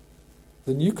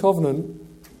 The new covenant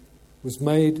was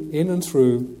made in and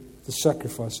through the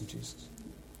sacrifice of Jesus.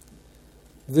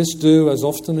 "This do as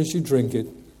often as you drink it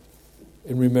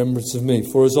in remembrance of me.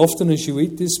 For as often as you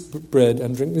eat this bread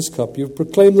and drink this cup, you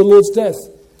proclaim the Lord's death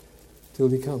till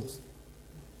he comes."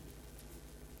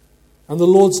 And the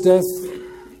Lord's death,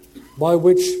 by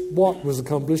which what was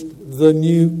accomplished? The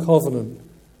new covenant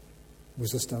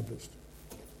was established.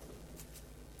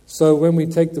 So when we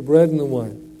take the bread and the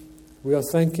wine, we are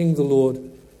thanking the Lord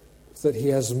that he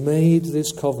has made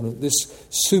this covenant, this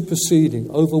superseding,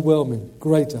 overwhelming,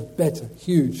 greater, better,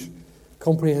 huge,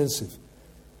 comprehensive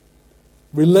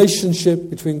relationship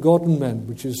between God and man,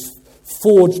 which is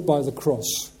forged by the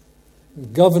cross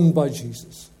and governed by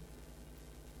Jesus.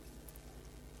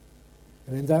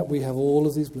 And in that we have all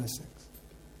of these blessings,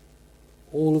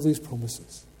 all of these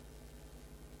promises,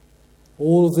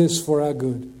 all of this for our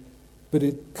good. But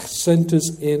it centers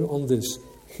in on this,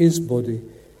 his body,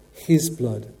 his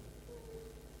blood.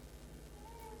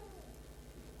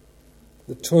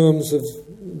 The terms of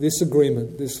this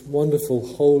agreement, this wonderful,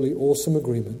 holy, awesome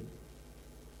agreement,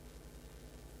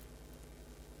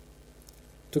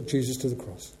 took Jesus to the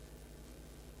cross.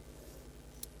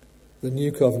 The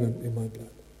new covenant in my blood.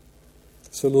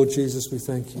 So, Lord Jesus, we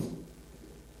thank you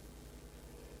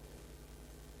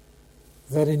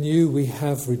that in you we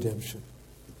have redemption.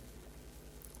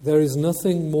 There is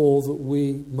nothing more that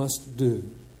we must do,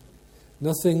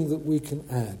 nothing that we can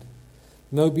add.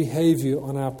 No behavior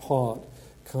on our part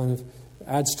kind of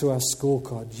adds to our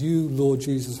scorecard. You, Lord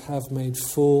Jesus, have made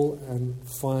full and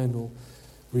final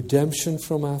redemption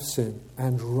from our sin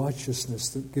and righteousness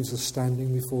that gives us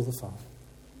standing before the Father.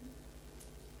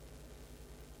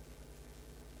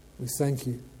 We thank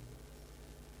you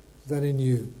that in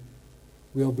you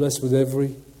we are blessed with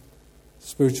every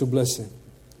spiritual blessing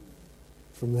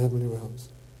from the heavenly realms.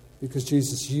 Because,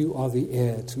 Jesus, you are the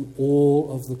heir to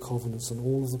all of the covenants and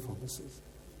all of the promises.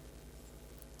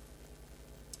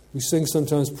 We sing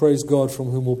sometimes, "Praise God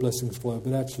from whom all blessings flow,"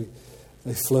 but actually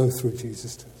they flow through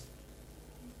Jesus to us.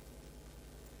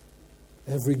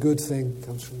 Every good thing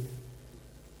comes from you.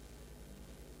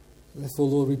 Therefore,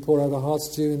 Lord, we pour out our hearts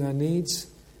to you in our needs,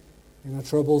 in our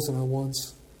troubles and our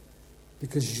wants,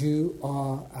 because you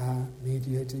are our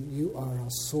mediator, you are our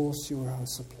source, you are our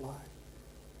supply.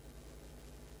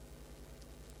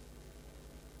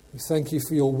 We thank you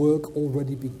for your work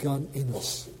already begun in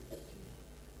us.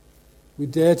 We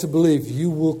dare to believe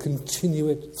you will continue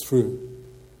it through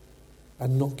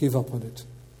and not give up on it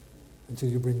until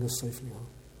you bring us safely home.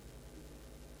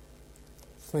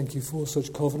 Thank you for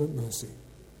such covenant mercy.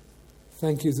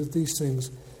 Thank you that these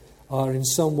things are in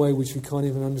some way which we can't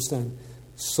even understand,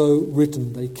 so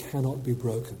written they cannot be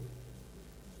broken.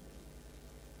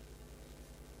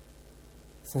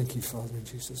 Thank you, Father, in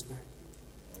Jesus' name.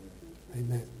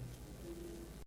 Amen.